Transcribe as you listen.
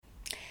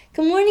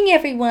Good morning,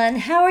 everyone.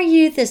 How are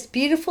you this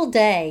beautiful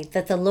day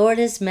that the Lord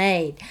has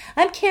made?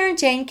 I'm Karen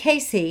Jane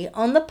Casey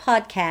on the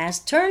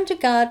podcast Turn to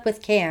God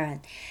with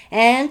Karen.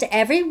 And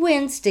every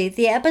Wednesday,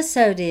 the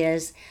episode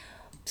is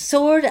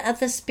Sword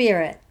of the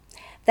Spirit.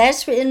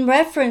 That's in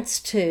reference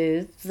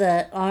to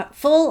the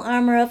full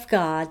armor of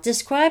God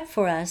described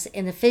for us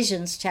in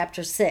Ephesians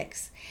chapter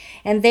 6.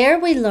 And there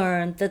we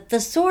learn that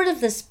the sword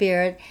of the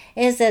Spirit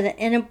is an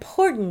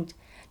important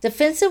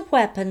defensive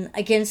weapon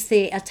against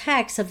the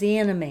attacks of the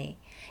enemy.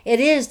 It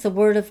is the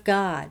Word of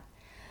God.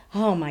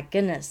 Oh my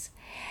goodness.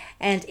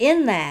 And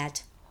in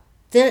that,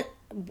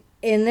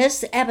 in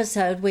this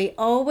episode, we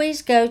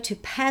always go to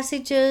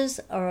passages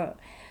or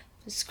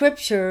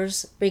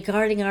scriptures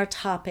regarding our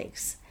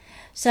topics.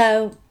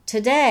 So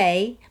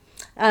today,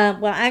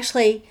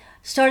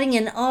 starting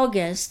in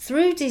August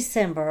through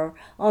December,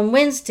 on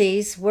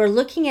Wednesdays, we're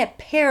looking at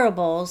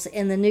parables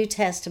in the New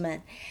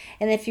Testament.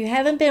 And if you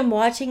haven't been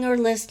watching or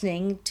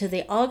listening to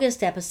the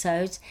August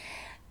episodes,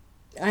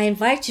 I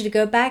invite you to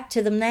go back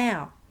to them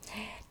now.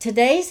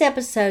 Today's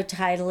episode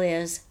title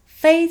is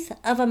Faith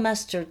of a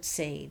Mustard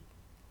Seed.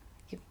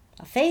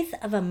 A faith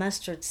of a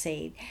mustard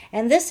seed.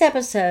 And this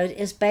episode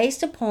is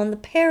based upon the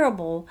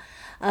parable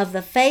of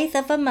the faith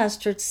of a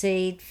mustard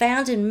seed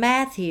found in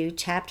Matthew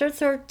chapter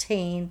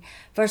 13,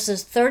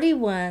 verses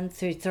 31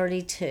 through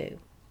 32.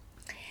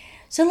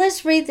 So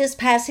let's read this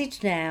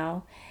passage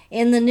now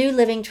in the New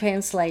Living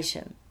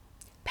Translation.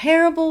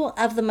 Parable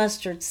of the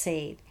mustard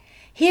seed.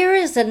 Here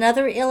is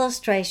another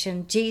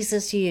illustration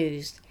Jesus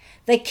used.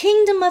 The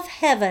kingdom of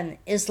heaven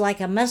is like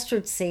a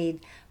mustard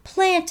seed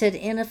planted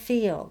in a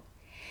field.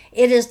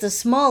 It is the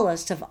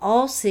smallest of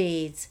all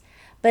seeds,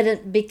 but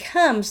it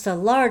becomes the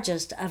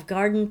largest of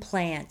garden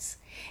plants.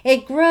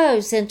 It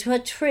grows into a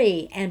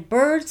tree, and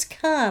birds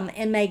come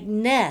and make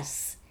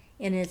nests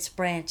in its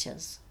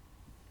branches.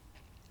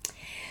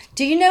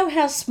 Do you know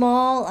how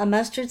small a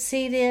mustard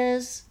seed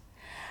is?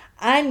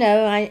 I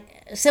know,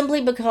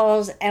 simply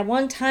because at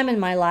one time in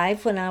my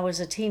life when I was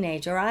a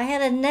teenager, I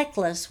had a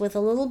necklace with a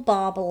little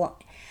bauble,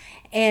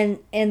 and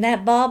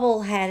that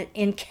bauble had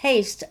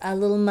encased a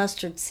little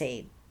mustard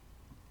seed.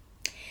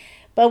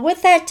 But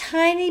with that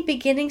tiny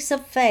beginnings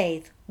of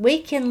faith,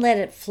 we can let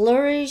it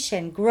flourish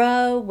and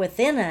grow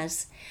within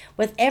us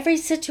with every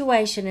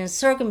situation and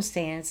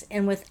circumstance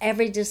and with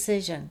every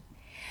decision.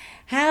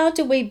 How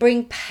do we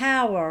bring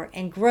power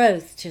and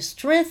growth to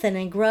strengthen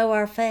and grow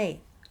our faith?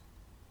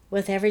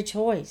 With every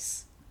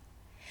choice.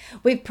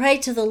 We pray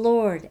to the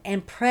Lord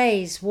and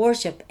praise,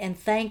 worship, and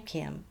thank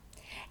Him.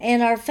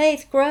 And our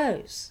faith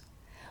grows.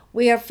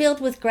 We are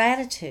filled with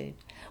gratitude.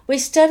 We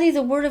study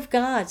the Word of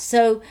God.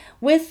 So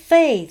with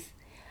faith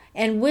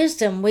and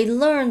wisdom, we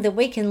learn that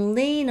we can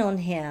lean on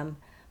Him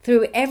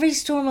through every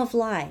storm of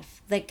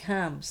life that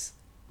comes.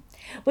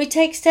 We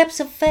take steps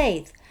of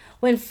faith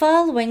when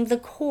following the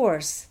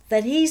course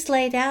that He's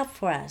laid out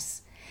for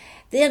us.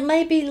 It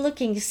may be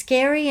looking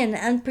scary and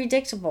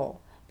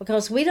unpredictable,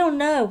 because we don't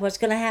know what's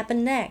going to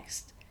happen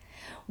next.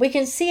 We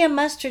can see a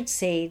mustard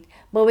seed,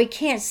 but we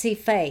can't see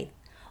faith.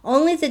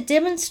 Only the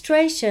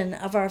demonstration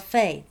of our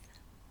faith.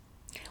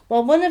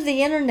 Well, one of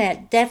the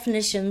internet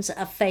definitions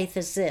of faith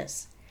is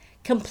this: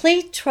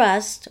 complete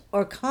trust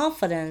or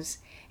confidence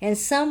in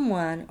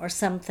someone or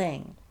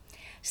something.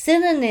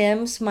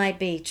 Synonyms might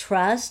be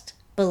trust,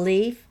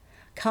 belief,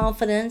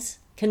 confidence,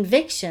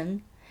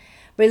 conviction,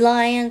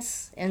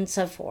 reliance, and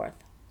so forth.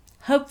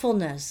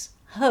 Hopefulness,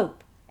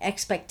 hope,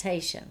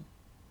 expectation.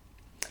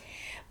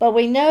 But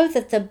we know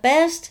that the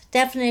best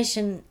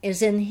definition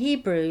is in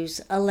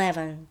Hebrews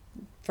 11,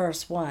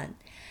 verse 1,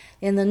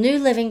 in the New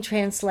Living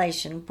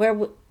Translation,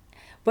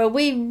 where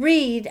we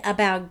read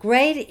about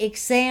great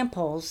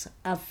examples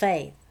of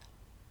faith.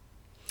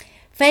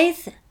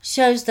 Faith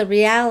shows the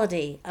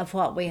reality of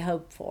what we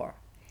hope for.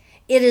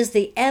 It is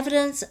the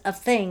evidence of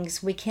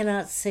things we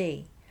cannot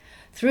see.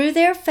 Through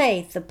their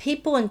faith, the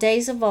people in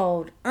days of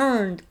old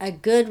earned a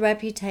good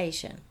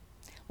reputation.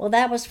 Well,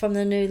 that was from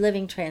the New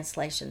Living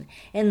Translation.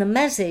 In the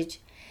Message,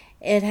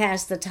 it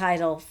has the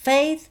title,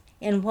 Faith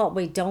in What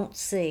We Don't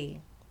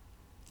See.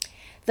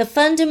 The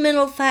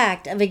fundamental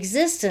fact of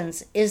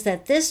existence is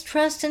that this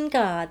trust in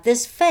God,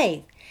 this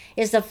faith,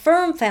 is the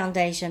firm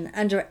foundation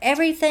under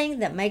everything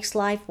that makes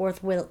life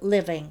worth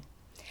living.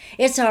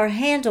 It's our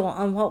handle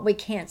on what we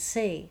can't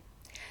see.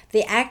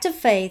 The act of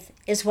faith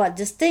is what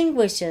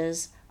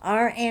distinguishes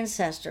our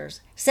ancestors,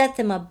 set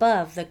them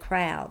above the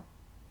crowd.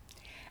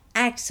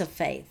 Acts of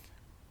faith.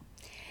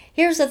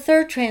 Here's a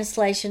third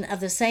translation of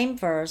the same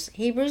verse,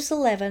 Hebrews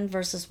 11,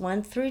 verses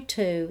 1 through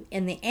 2,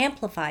 in the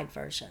Amplified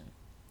Version.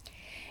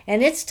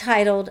 And it's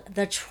titled,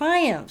 The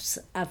Triumphs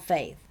of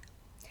Faith.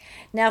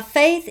 Now,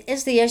 faith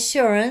is the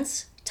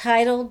assurance,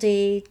 title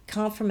deed,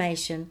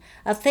 confirmation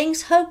of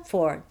things hoped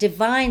for,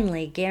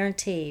 divinely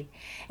guaranteed,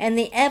 and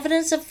the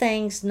evidence of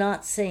things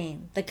not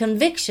seen, the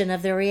conviction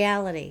of their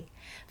reality.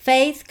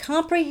 Faith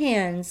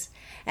comprehends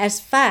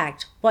as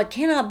fact what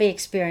cannot be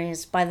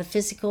experienced by the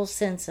physical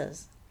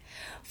senses.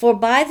 For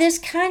by this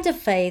kind of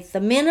faith, the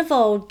men of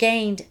old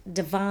gained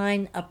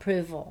divine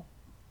approval.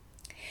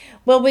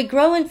 Will we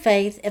grow in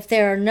faith if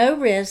there are no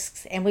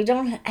risks and we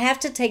don't have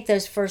to take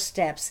those first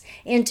steps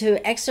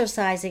into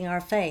exercising our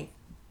faith?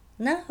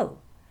 No.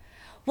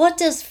 What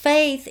does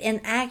faith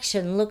in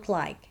action look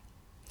like?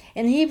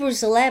 In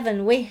Hebrews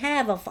 11, we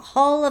have a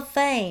hall of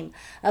fame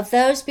of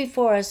those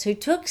before us who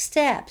took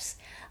steps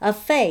of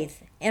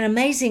faith and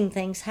amazing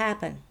things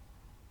happened,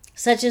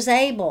 such as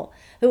Abel,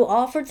 who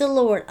offered the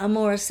Lord a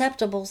more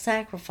acceptable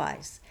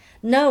sacrifice,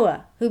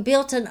 Noah, who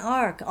built an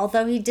ark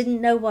although he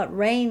didn't know what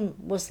rain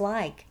was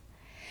like,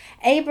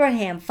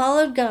 Abraham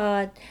followed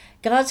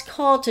God's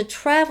call to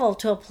travel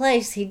to a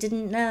place he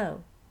didn't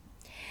know.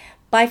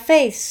 By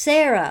faith,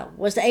 Sarah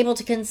was able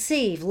to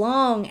conceive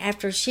long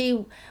after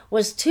she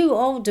was too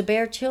old to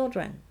bear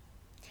children.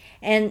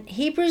 And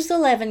Hebrews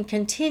 11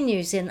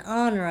 continues in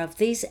honor of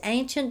these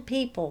ancient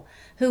people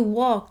who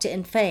walked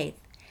in faith.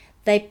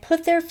 They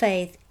put their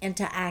faith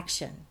into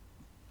action.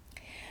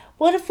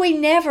 What if we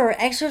never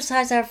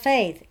exercise our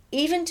faith,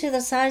 even to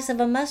the size of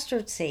a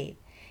mustard seed?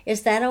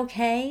 Is that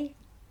okay?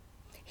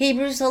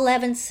 Hebrews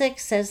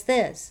 11:6 says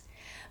this,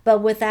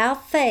 "But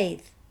without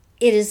faith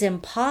it is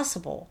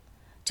impossible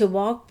to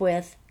walk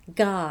with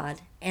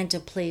God and to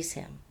please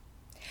Him.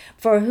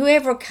 For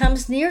whoever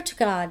comes near to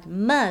God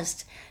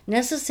must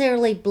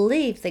necessarily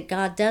believe that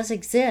God does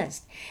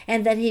exist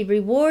and that He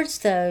rewards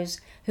those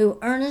who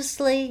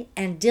earnestly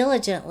and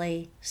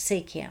diligently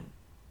seek Him."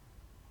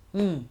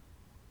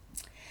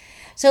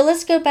 So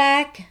let's go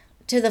back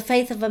to the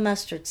faith of a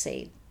mustard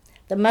seed.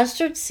 The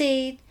mustard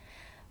seed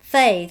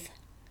faith,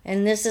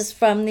 and this is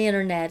from the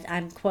internet,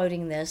 I'm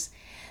quoting this.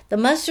 The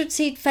mustard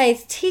seed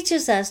faith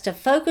teaches us to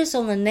focus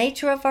on the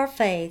nature of our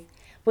faith,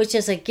 which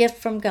is a gift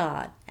from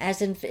God,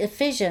 as in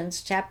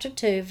Ephesians chapter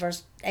 2,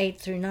 verse 8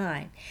 through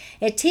 9.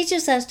 It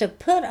teaches us to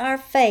put our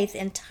faith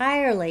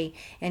entirely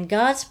in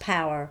God's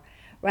power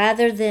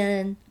rather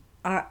than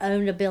our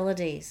own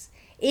abilities.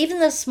 Even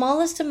the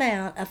smallest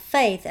amount of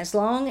faith, as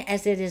long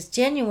as it is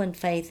genuine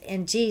faith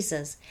in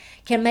Jesus,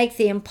 can make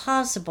the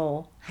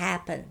impossible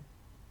happen.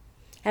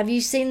 Have you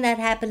seen that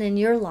happen in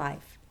your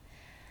life?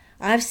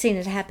 I've seen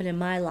it happen in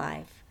my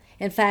life.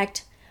 In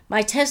fact,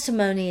 my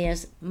testimony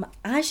is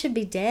I should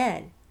be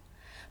dead.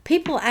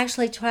 People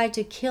actually tried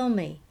to kill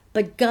me,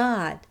 but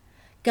God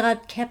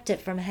kept it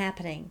from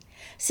happening.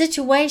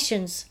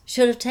 Situations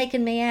should have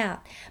taken me out,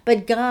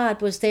 but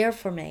God was there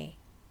for me.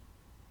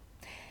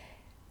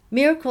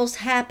 Miracles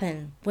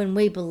happen when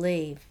we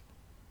believe.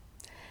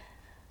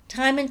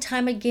 Time and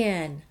time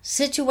again,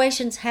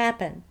 situations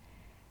happen,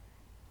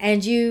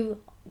 and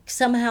you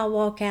somehow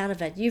walk out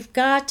of it. You've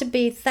got to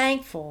be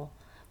thankful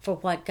for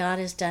what God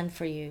has done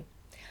for you.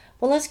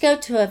 Well, let's go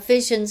to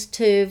Ephesians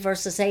 2,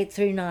 verses 8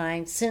 through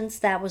 9, since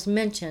that was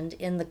mentioned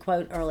in the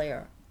quote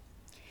earlier.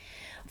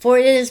 "For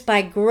it is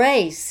by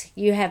grace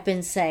you have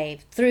been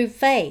saved, through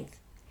faith.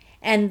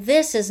 And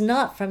this is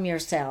not from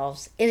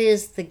yourselves, it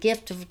is the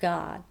gift of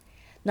God,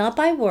 not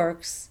by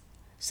works,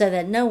 so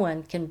that no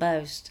one can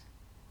boast."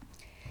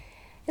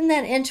 Isn't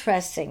that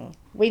interesting?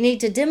 We need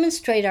to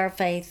demonstrate our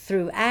faith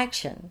through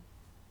action.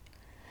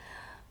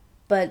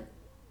 But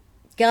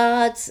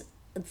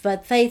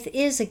faith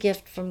is a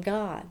gift from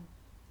God.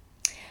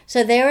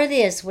 So there it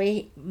is.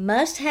 We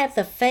must have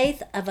the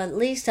faith of at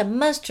least a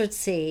mustard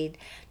seed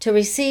to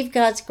receive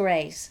God's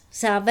grace,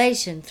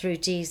 salvation through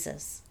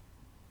Jesus.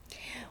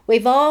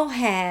 We've all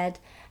had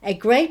a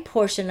great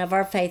portion of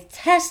our faith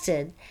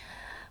tested,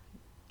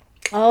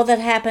 all that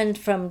happened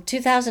from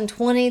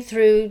 2020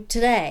 through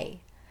today.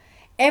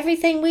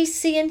 Everything we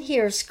see and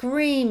hear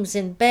screams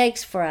and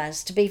begs for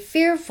us to be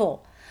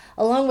fearful,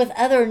 along with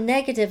other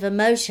negative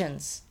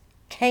emotions,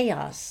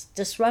 chaos,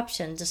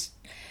 disruption,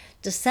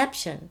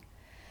 deception.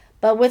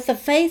 But with the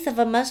faith of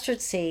a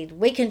mustard seed,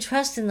 we can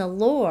trust in the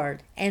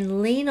Lord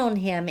and lean on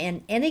Him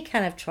in any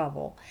kind of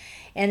trouble.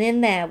 And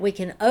in that, we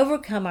can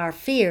overcome our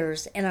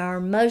fears and our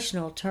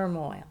emotional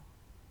turmoil.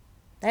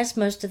 That's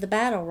most of the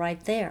battle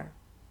right there.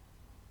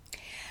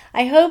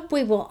 I hope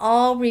we will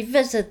all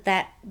revisit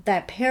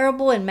that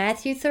parable in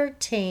Matthew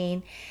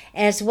 13,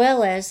 as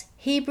well as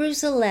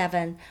Hebrews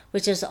 11,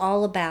 which is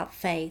all about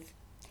faith.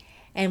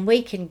 And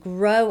we can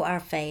grow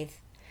our faith.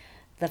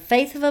 The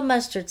faith of a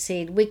mustard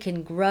seed, we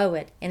can grow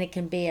it, and it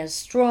can be a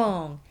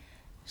strong,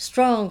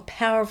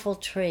 powerful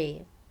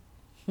tree.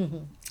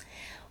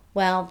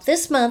 Well,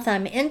 this month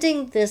I'm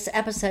ending this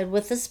episode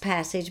with this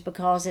passage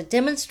because it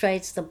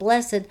demonstrates the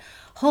blessed,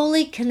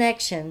 holy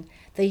connection,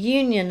 the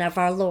union of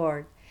our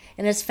Lord.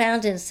 And it's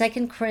found in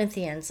 2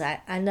 Corinthians.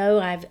 I know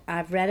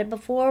I've read it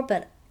before,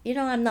 but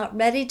I'm not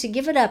ready to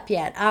give it up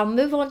yet. I'll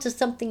move on to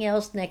something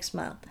else next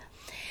month.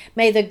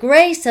 May the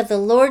grace of the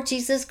Lord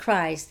Jesus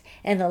Christ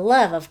and the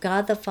love of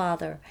God the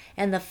Father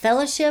and the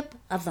fellowship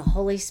of the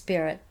Holy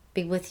Spirit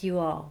be with you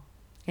all.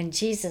 In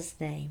Jesus'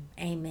 name,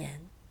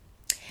 amen.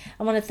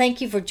 I want to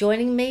thank you for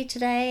joining me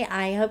today.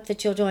 I hope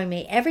that you'll join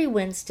me every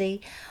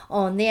Wednesday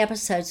on the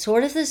episode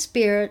Sword of the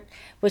Spirit,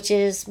 which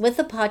is with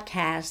the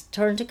podcast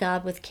Turn to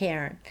God with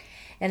Karen.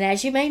 And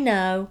as you may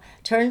know,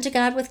 Turn to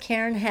God with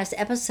Karen has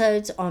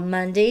episodes on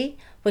Monday,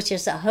 which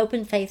is a Hope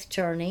and Faith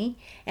Journey,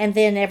 and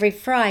then every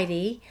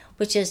Friday,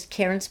 which is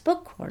Karen's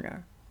Book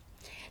Corner.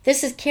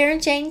 This is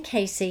Karen Jane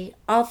Casey,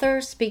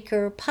 author,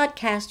 speaker,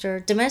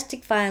 podcaster,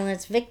 domestic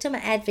violence victim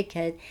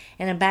advocate,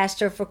 and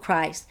ambassador for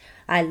Christ.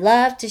 I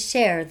love to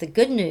share the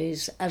good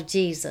news of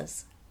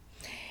Jesus.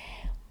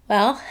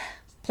 Well,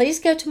 please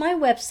go to my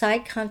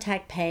website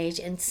contact page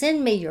and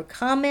send me your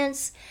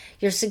comments,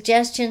 your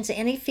suggestions.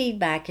 Any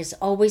feedback is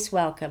always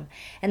welcome.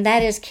 And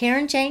that is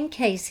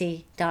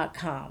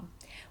KarenJaneCasey.com.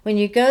 When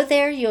you go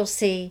there, you'll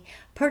see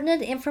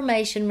pertinent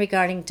information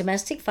regarding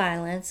domestic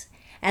violence,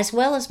 as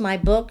well as my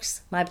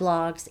books, my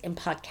blogs, and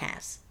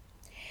podcasts.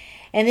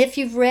 And if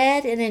you've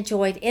read and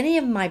enjoyed any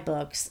of my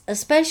books,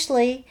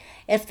 especially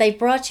if they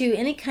brought you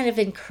any kind of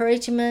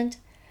encouragement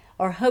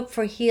or hope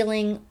for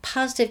healing,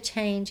 positive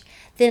change,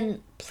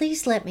 then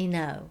please let me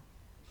know.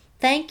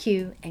 Thank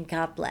you, and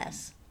God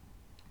bless.